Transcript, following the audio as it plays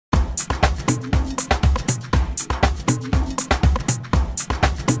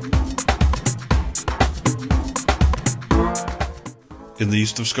In the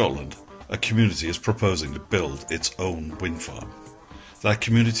east of Scotland, a community is proposing to build its own wind farm. That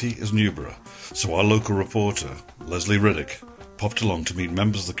community is Newburgh, so our local reporter, Leslie Riddick, popped along to meet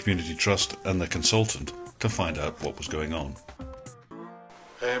members of the Community Trust and their consultant to find out what was going on.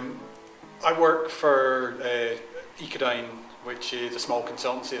 I work for Ecodyne, which is a small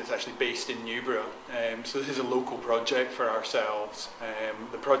consultancy that's actually based in Newburgh. So this is a local project for ourselves.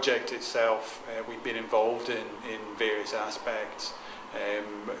 The project itself, we've been involved in various aspects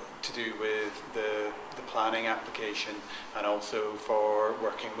to do with the planning application, and also for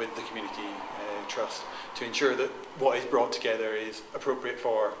working with the Community Trust to ensure that what is brought together is appropriate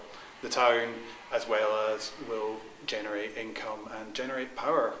for the town, as well as will generate income and generate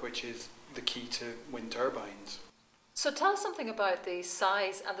power, which is the key to wind turbines. So tell us something about the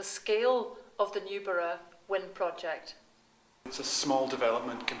size and the scale of the Newburgh wind project. It's a small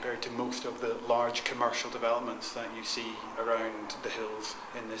development compared to most of the large commercial developments that you see around the hills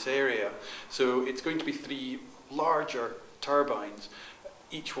in this area. So it's going to be 3 larger turbines.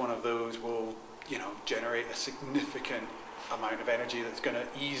 Each one of those will, generate a significant amount of energy that's going to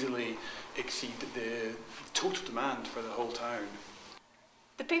easily exceed the total demand for the whole town.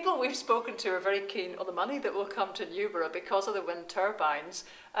 The people we've spoken to are very keen on the money that will come to Newburgh because of the wind turbines.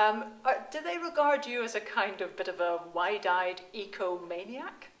 Do they regard you as a kind of bit of a wide-eyed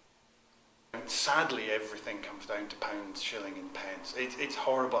eco-maniac? Sadly, everything comes down to pounds, shilling and pence. It's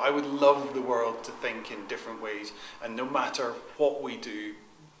horrible. I would love the world to think in different ways, and no matter what we do,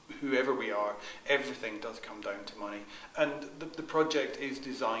 whoever we are, everything does come down to money. And the project is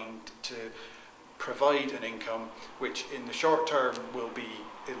designed to provide an income which in the short term will be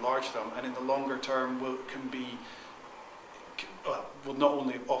a large sum, and in the longer term will not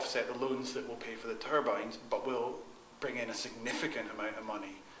only offset the loans that will pay for the turbines, but will bring in a significant amount of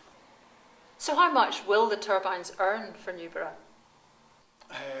money. So how much will the turbines earn for Newburgh?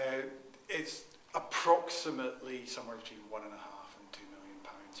 It's approximately somewhere between £1.5 and £2 million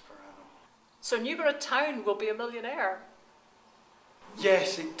per annum. So Newburgh town will be a millionaire?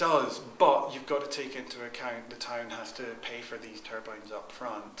 Yes, it does, but you've got to take into account the town has to pay for these turbines up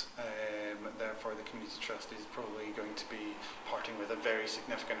front. Therefore, the Community Trust is probably going to be parting with a very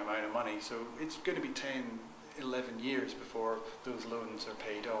significant amount of money. So it's going to be 10, 11 years before those loans are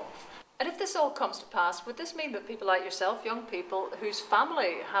paid off. And if this all comes to pass, would this mean that people like yourself, young people whose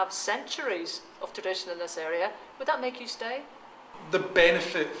family have centuries of tradition in this area, would that make you stay? The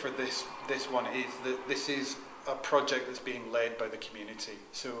benefit for this one is that this is a project that's being led by the community,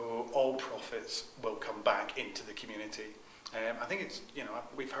 so all profits will come back into the community. I think it's,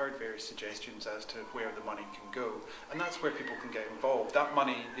 we've heard various suggestions as to where the money can go, and that's where people can get involved. That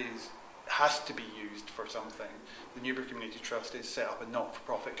money has to be used for something. The Newburgh Community Trust is set up a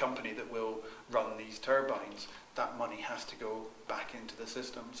not-for-profit company that will run these turbines. That money has to go back into the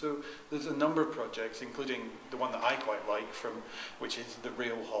system. So there's a number of projects, including the one that I quite like, which is the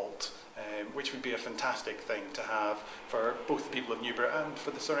rail halt, which would be a fantastic thing to have for both the people of Newburgh and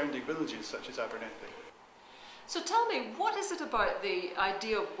for the surrounding villages such as Abernethy. So tell me, what is it about the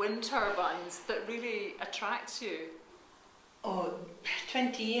idea of wind turbines that really attracts you? Oh,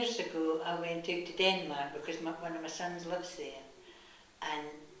 20 years ago I went out to Denmark because one of my sons lives there, and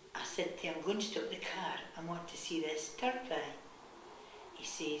I said to him, I'm going to stop the car, I want to see this turbine. He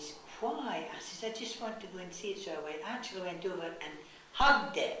says, why? I says, I just want to go and see it. So I actually went over and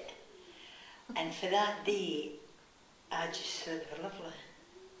hugged it, and for that day I just thought they were lovely.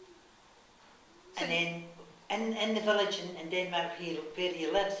 And then in the village in Denmark where he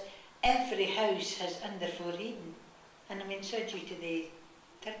lives, every house has underfloor heating. And I mean, so due to the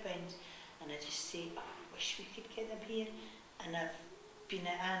turbines, and I just say, oh, I wish we could get them here. And I've been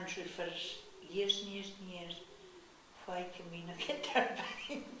at Andrew for years and years and years. Why can we not get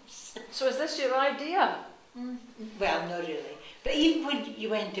turbines? So is this your idea? Well, not really. But even when you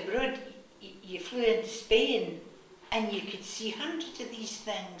went abroad, you flew into Spain, and you could see hundreds of these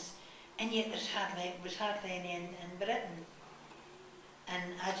things, and yet there was hardly any in Britain.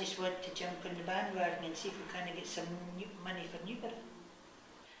 And I just want to jump on the bandwagon and see if we can get some money for Newburgh.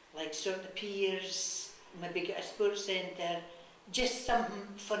 Like sort the piers, maybe get a sports centre, just something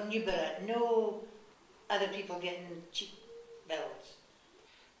for Newburgh, no other people getting cheap bills.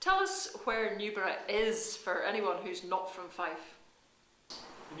 Tell us where Newburgh is for anyone who's not from Fife.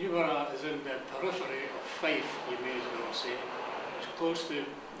 Newburgh is in the periphery of Fife, you may as well say. It's close to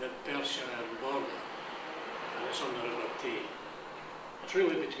the Perthshire border, and it's on the River Tay. It's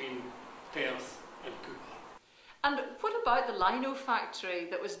really between Perth and Cooper. And what about the lino factory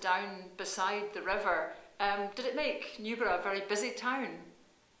that was down beside the river? Did it make Newburgh a very busy town?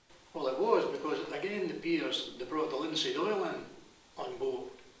 Well, it was, because again the piers, they brought the linseed oil in on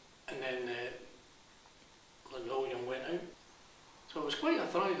boat, and then linoleum went out. So it was quite a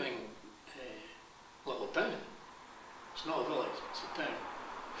thriving little town. It's not a village, it's a town.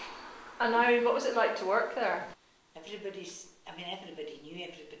 And now, what was it like to work there? Everybody knew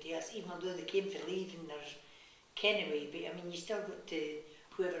everybody else, even though they came for leave and there's Kenway, but I mean, you still got to,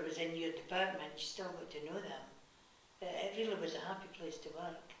 whoever was in your department, you still got to know them. It really was a happy place to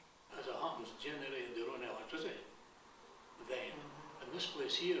work. As it happens, generated their own electricity then, and this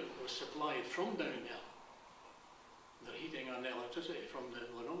place here was supplied from down there. They're heating on electricity from the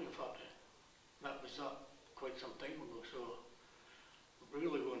linoleum factory. That was quite some time ago, so we're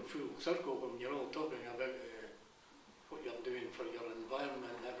really going full circle when you're all talking about what you're doing for your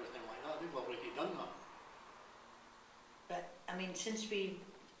environment and everything like that. They've already done that. But I mean, since we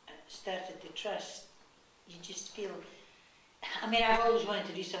started the trust, you just feel, I mean, I've always wanted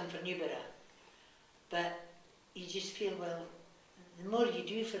to do something for Newburgh, but you just feel, well, the more you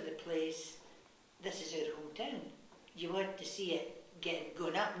do for the place, this is our hometown. You want to see it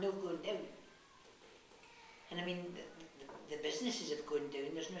going up, no going down. And I mean, the businesses have gone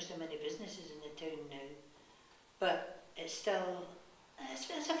down. There's not so many businesses in the town now, but it's still, it's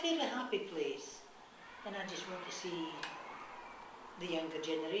a fairly happy place. And I just want to see the younger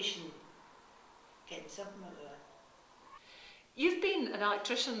generation getting something out of it. You've been an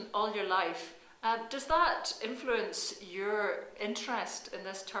electrician all your life. Does that influence your interest in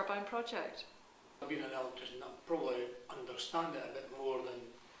this turbine project? I've been an electrician, I probably understand it a bit more than,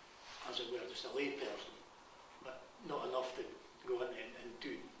 as it were, just a lay person, but not enough to go into it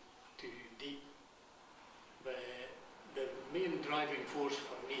too deep. But the main driving force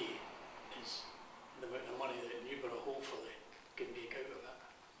for me is the amount of money that Newburgh hopefully can make out of it.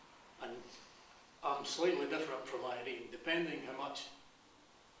 And I'm slightly different from Irene. Depending how much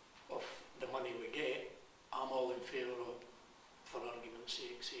of the money we get, I'm all in favour of, for argument's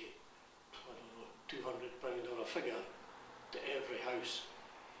sake, say, I don't know, £200 or a figure to every house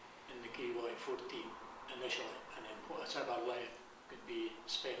in the KY14 initially, and then whatever left could be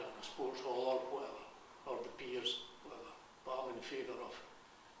spent on a sports hall or whatever, or the piers, whatever. But I'm in favour of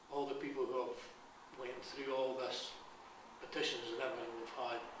all the people who have went through all this petitions and everything we've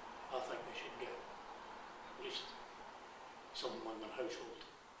had. I think they should get at least something on their household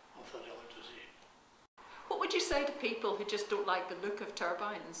of their electricity. What would you say to people who just don't like the look of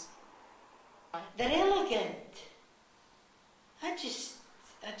turbines? They're elegant. I just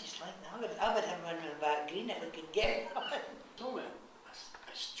like them. I would have one in the back green if I could get one.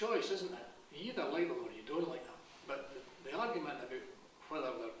 It's choice, isn't it? You either like them or you don't like them. But the argument about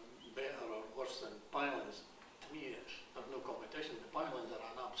whether they're better or worse than pylons, to me, there's no competition. The pylons are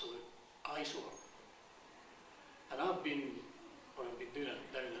an absolute eyesore. And I've been, when I've been doing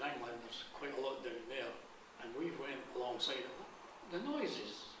it down in England, there's quite a lot down there, and we've went alongside it. The noise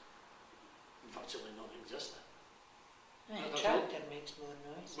is virtually non-existent. The tractor makes more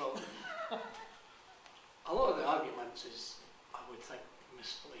noise. Well, a lot of the arguments is, I would think,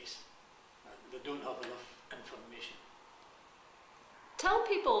 misplaced. They don't have enough information. Tell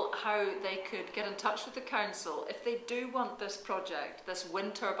people how they could get in touch with the council if they do want this project, this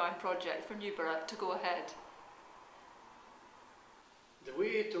wind turbine project for Newburgh, to go ahead. The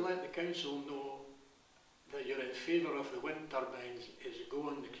way to let the council know that you're in favour of the wind turbines is go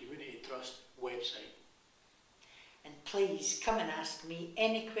on the Community Trust website. And please come and ask me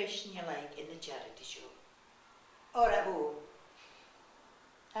any question you like in the charity show. Or at home.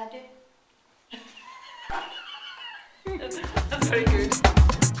 I do. That's very good.